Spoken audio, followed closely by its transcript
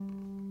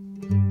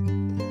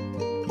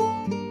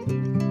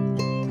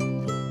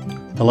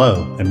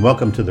Hello, and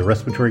welcome to the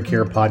Respiratory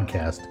Care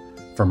Podcast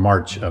for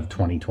March of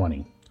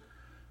 2020.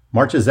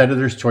 March's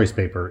Editor's Choice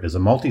Paper is a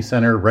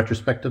multi-center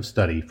retrospective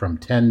study from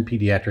 10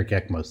 pediatric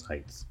ECMO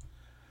sites.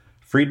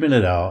 Friedman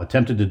et al.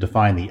 Attempted to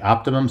define the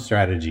optimum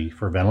strategy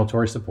for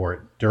ventilatory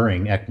support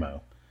during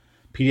ECMO.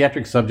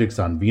 Pediatric subjects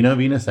on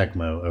veno-venous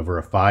ECMO over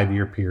a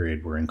 5-year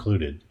period were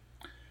included.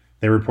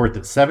 They report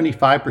that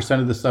 75%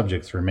 of the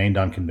subjects remained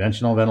on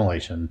conventional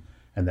ventilation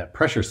and that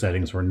pressure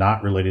settings were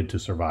not related to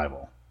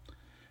survival.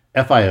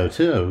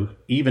 FiO2,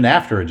 even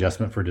after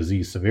adjustment for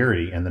disease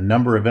severity and the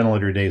number of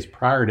ventilator days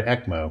prior to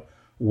ECMO,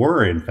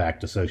 were in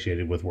fact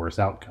associated with worse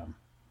outcome.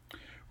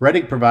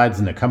 Reddick provides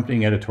an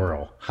accompanying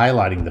editorial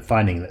highlighting the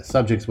finding that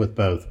subjects with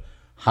both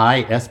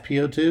high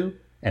SpO2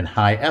 and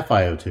high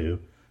FiO2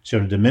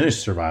 showed a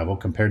diminished survival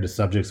compared to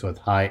subjects with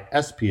high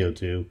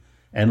SpO2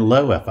 and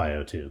low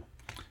FiO2.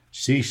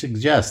 She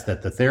suggests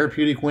that the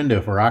therapeutic window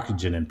for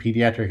oxygen in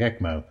pediatric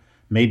ECMO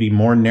may be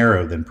more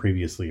narrow than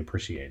previously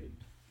appreciated.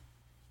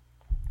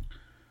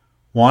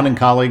 Juan and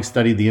colleagues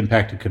studied the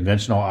impact of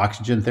conventional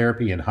oxygen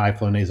therapy and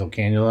high-flow nasal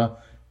cannula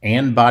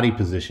and body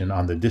position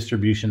on the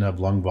distribution of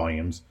lung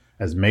volumes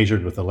as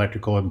measured with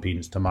electrical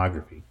impedance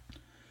tomography.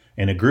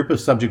 In a group of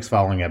subjects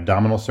following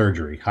abdominal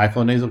surgery,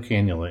 high-flow nasal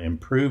cannula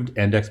improved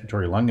end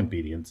expiratory lung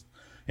impedance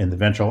in the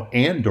ventral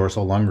and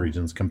dorsal lung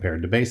regions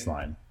compared to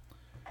baseline.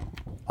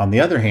 On the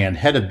other hand,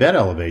 head of bed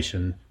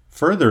elevation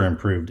further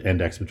improved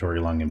end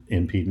expiratory lung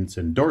impedance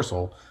in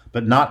dorsal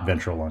but not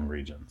ventral lung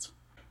regions.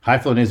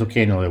 High-flow nasal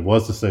cannula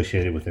was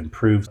associated with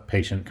improved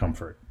patient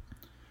comfort.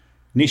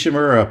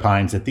 Nishimura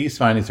opines that these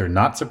findings are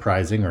not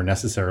surprising or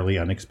necessarily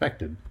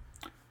unexpected.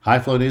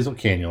 High-flow nasal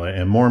cannula,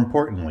 and more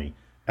importantly,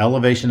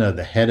 elevation of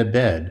the head of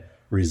bed,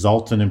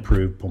 results in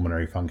improved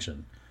pulmonary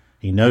function.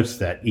 He notes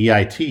that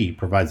EIT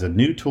provides a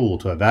new tool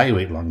to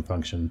evaluate lung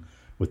function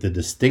with the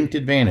distinct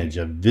advantage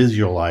of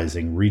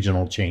visualizing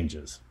regional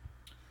changes.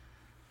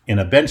 In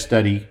a bench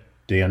study,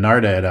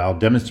 Deonarda et al.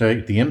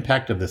 Demonstrate the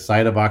impact of the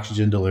site of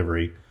oxygen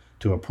delivery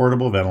to a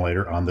portable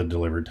ventilator on the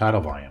delivered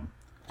tidal volume.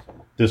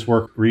 This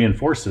work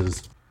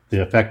reinforces the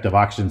effect of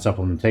oxygen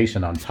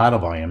supplementation on tidal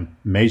volume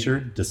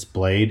measured,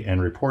 displayed, and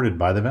reported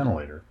by the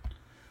ventilator.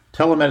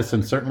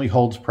 Telemedicine certainly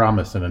holds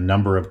promise in a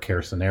number of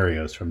care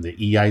scenarios, from the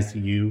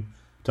EICU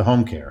to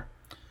home care.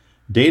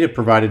 Data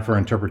provided for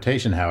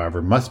interpretation,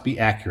 however, must be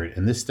accurate,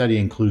 and this study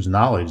includes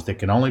knowledge that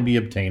can only be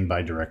obtained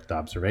by direct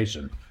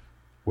observation.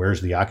 Where's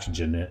the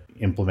oxygen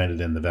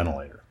implemented in the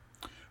ventilator?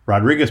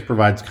 Rodriguez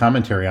provides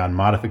commentary on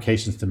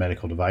modifications to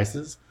medical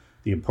devices,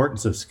 the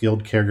importance of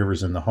skilled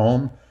caregivers in the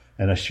home,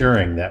 and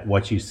assuring that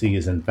what you see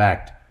is in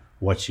fact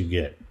what you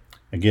get.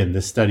 Again,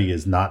 this study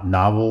is not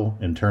novel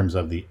in terms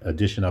of the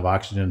addition of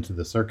oxygen to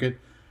the circuit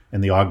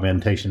and the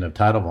augmentation of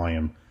tidal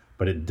volume,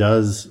 but it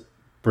does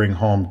bring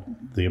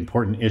home the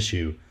important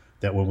issue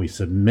that when we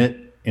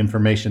submit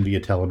information via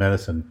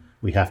telemedicine,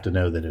 we have to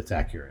know that it's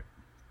accurate.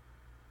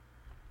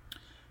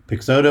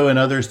 Pixoto and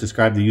others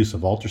describe the use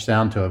of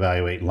ultrasound to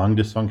evaluate lung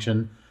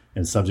dysfunction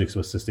in subjects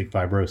with cystic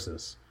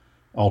fibrosis.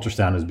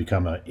 Ultrasound has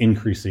become an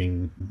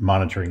increasing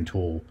monitoring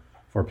tool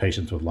for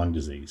patients with lung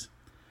disease.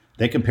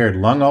 They compared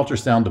lung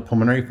ultrasound to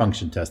pulmonary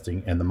function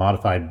testing and the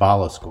modified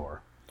BALA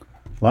score.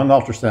 Lung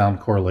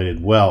ultrasound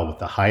correlated well with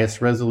the highest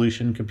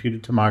resolution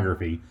computed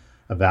tomography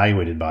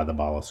evaluated by the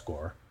BALA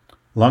score.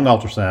 Lung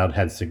ultrasound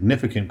had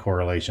significant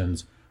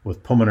correlations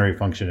with pulmonary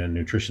function and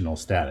nutritional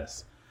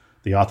status.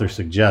 The author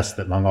suggests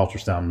that lung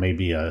ultrasound may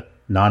be a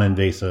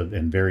non-invasive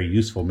and very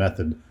useful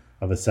method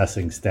of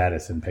assessing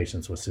status in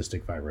patients with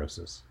cystic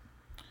fibrosis.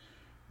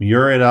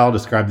 Miura et al.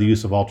 Described the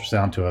use of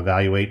ultrasound to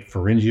evaluate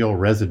pharyngeal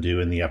residue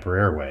in the upper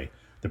airway,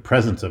 the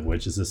presence of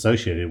which is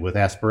associated with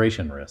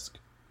aspiration risk.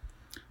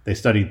 They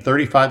studied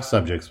 35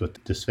 subjects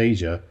with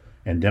dysphagia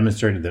and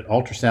demonstrated that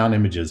ultrasound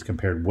images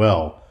compared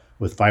well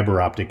with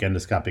fiber optic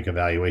endoscopic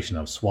evaluation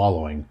of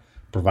swallowing,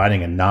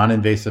 providing a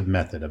non-invasive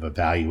method of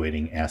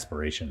evaluating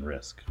aspiration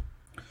risk.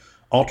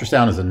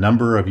 Ultrasound has a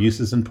number of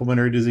uses in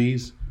pulmonary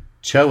disease.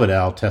 Cho et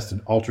al.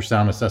 Tested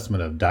ultrasound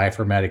assessment of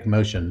diaphragmatic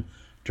motion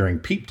during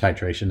PEEP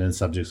titration in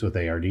subjects with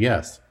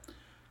ARDS.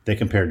 They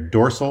compared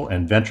dorsal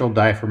and ventral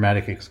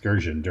diaphragmatic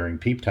excursion during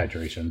PEEP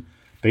titration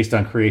based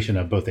on creation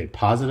of both a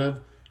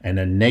positive and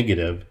a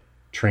negative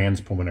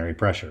transpulmonary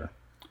pressure.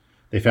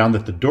 They found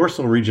that the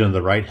dorsal region of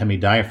the right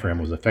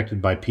hemidiaphragm was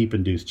affected by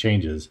PEEP-induced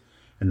changes,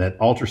 and that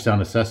ultrasound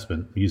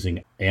assessment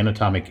using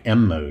anatomic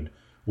M mode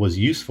was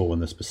useful in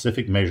the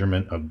specific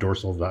measurement of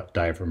dorsal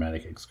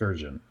diaphragmatic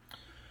excursion.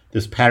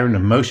 This pattern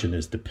of motion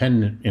is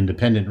in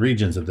dependent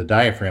regions of the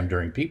diaphragm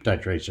during PEEP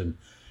titration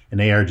in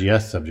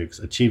ARDS subjects.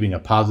 Achieving a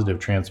positive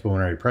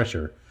transpulmonary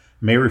pressure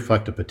may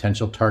reflect a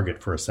potential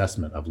target for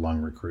assessment of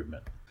lung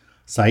recruitment.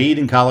 Saeed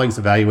and colleagues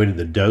evaluated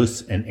the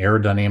dose and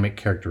aerodynamic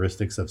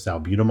characteristics of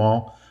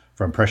salbutamol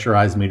from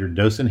pressurized metered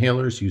dose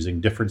inhalers using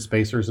different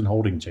spacers and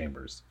holding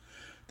chambers.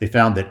 They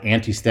found that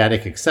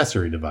anti-static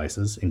accessory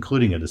devices,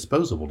 including a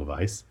disposable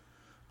device,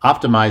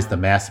 optimize the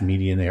mass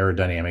median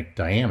aerodynamic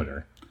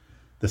diameter.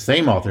 The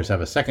same authors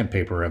have a second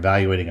paper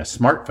evaluating a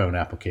smartphone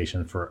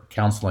application for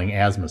counseling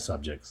asthma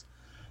subjects.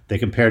 They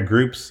compared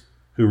groups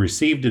who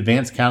received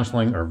advanced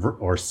counseling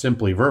or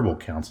simply verbal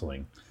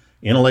counseling.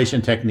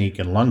 Inhalation technique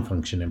and lung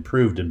function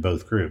improved in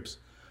both groups,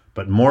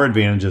 but more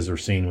advantages were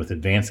seen with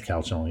advanced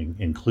counseling,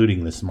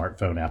 including the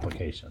smartphone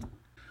application.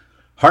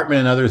 Hartman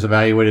and others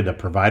evaluated a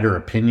provider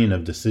opinion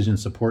of decision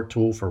support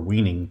tool for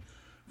weaning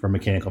from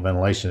mechanical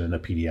ventilation in a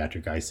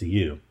pediatric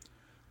ICU.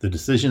 The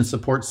decision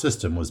support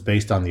system was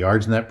based on the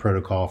ARDSNet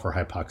protocol for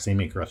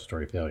hypoxemic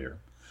respiratory failure.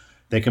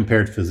 They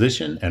compared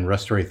physician and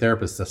respiratory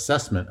therapist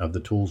assessment of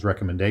the tool's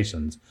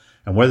recommendations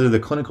and whether the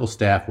clinical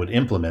staff would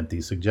implement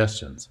these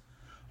suggestions.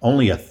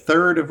 Only a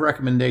third of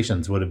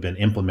recommendations would have been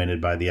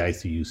implemented by the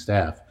ICU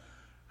staff,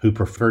 who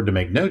preferred to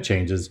make no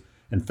changes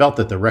and felt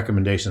that the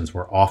recommendations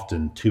were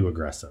often too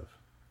aggressive.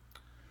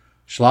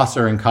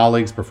 Schlosser and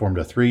colleagues performed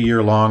a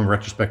 3-year-long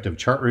retrospective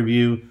chart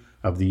review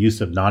of the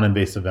use of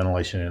non-invasive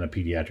ventilation in a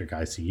pediatric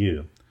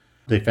ICU.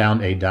 They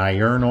found a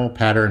diurnal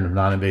pattern of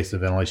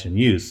non-invasive ventilation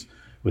use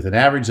with an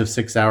average of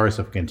 6 hours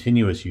of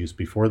continuous use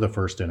before the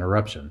first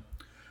interruption.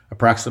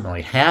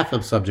 Approximately half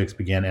of subjects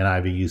began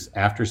NIV use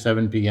after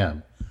 7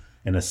 p.m.,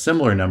 and a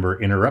similar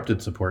number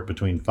interrupted support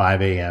between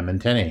 5 a.m.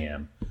 and 10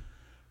 a.m.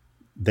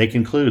 They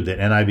conclude that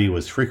NIV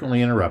was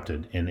frequently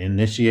interrupted, and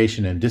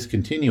initiation and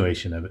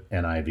discontinuation of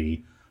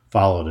NIV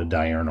followed a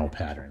diurnal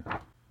pattern.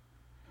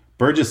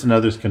 Burgess and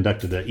others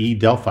conducted an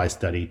E-Delphi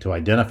study to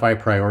identify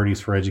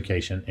priorities for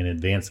education and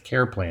advanced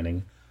care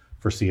planning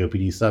for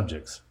COPD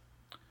subjects.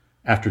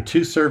 After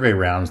 2 survey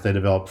rounds, they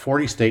developed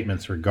 40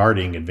 statements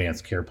regarding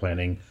advanced care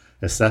planning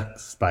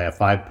assessed by a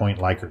 5-point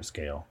Likert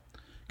scale.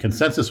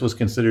 Consensus was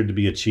considered to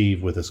be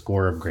achieved with a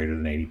score of greater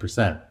than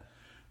 80%.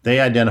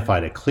 They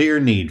identified a clear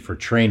need for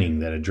training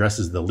that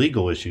addresses the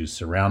legal issues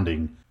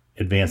surrounding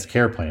advanced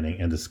care planning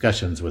and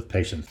discussions with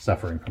patients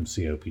suffering from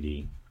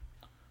COPD.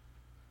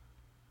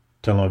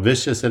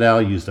 Telovicius et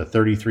al. Used a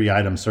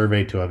 33-item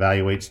survey to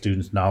evaluate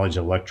students' knowledge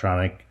of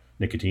electronic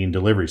nicotine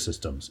delivery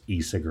systems,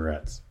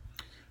 e-cigarettes.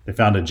 They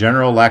found a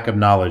general lack of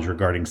knowledge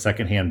regarding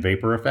secondhand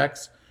vapor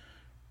effects,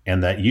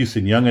 and that use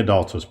in young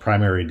adults was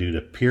primarily due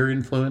to peer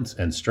influence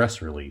and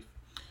stress relief.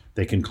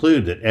 They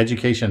conclude that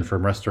education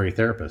from respiratory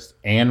therapists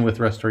and with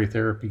respiratory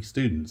therapy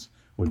students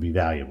would be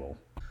valuable.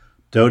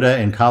 Doda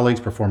and colleagues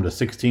performed a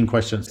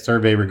 16-question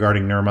survey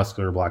regarding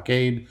neuromuscular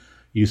blockade,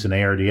 use in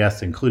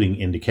ARDS, including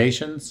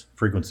indications,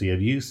 frequency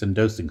of use, and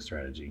dosing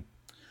strategy.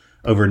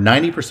 Over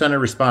 90%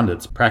 of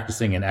respondents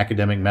practicing in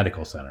academic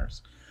medical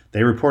centers.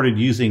 They reported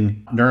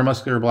using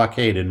neuromuscular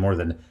blockade in more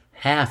than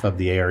half of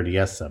the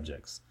ARDS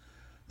subjects.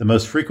 The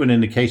most frequent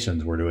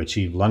indications were to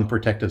achieve lung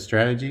protective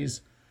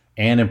strategies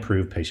and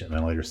improve patient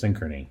ventilator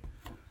synchrony.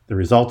 The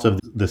results of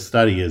this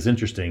study is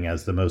interesting,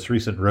 as the most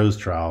recent ROSE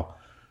trial,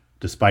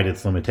 despite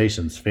its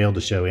limitations, failed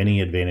to show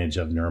any advantage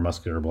of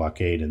neuromuscular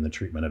blockade in the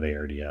treatment of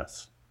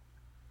ARDS.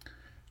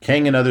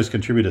 Kang and others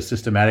contribute a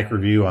systematic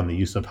review on the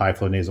use of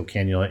high-flow nasal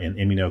cannula in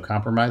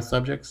immunocompromised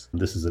subjects.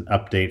 This is an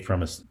update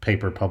from a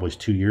paper published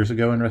 2 years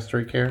ago in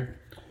Respiratory Care.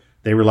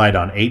 They relied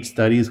on 8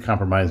 studies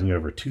comprising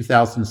over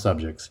 2,000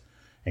 subjects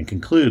and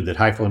conclude that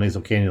high-flow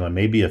nasal cannula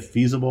may be a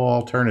feasible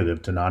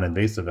alternative to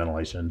non-invasive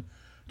ventilation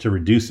to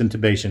reduce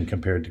intubation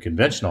compared to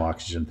conventional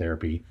oxygen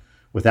therapy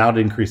without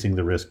increasing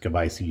the risk of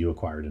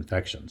ICU-acquired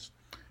infections.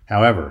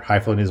 However,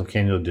 high-flow nasal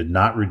cannula did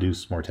not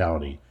reduce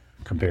mortality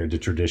compared to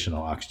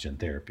traditional oxygen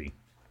therapy.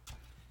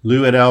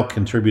 Liu et al.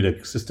 Contribute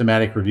a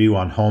systematic review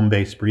on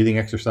home-based breathing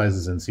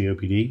exercises in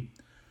COPD.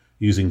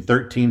 Using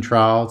 13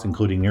 trials,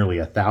 including nearly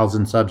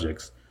 1,000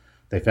 subjects,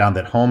 they found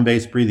that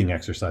home-based breathing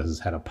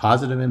exercises had a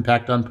positive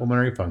impact on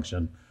pulmonary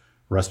function,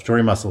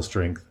 respiratory muscle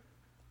strength,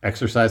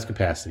 exercise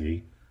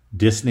capacity,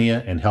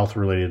 dyspnea, and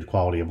health-related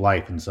quality of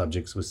life in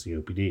subjects with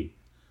COPD.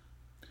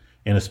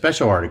 In a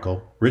special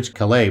article, Rich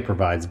Calais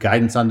provides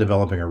guidance on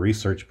developing a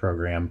research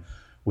program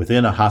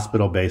within a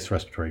hospital-based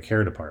respiratory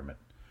care department.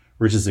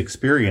 Rich's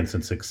experience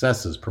and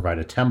successes provide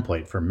a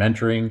template for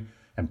mentoring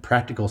and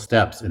practical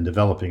steps in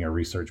developing a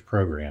research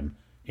program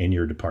in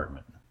your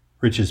department.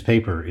 Rich's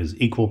paper is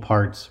equal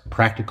parts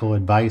practical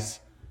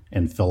advice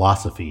and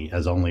philosophy,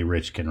 as only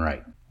Rich can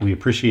write. We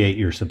appreciate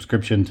your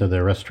subscription to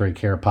the Respiratory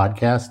Care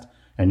Podcast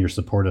and your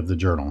support of the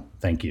journal.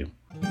 Thank you.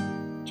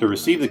 To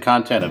receive the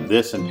content of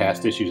this and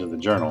past issues of the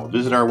journal,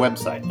 visit our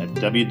website at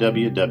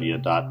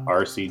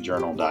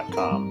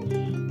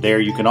www.rcjournal.com. There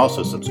you can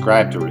also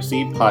subscribe to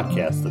receive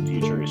podcasts of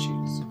future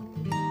issues.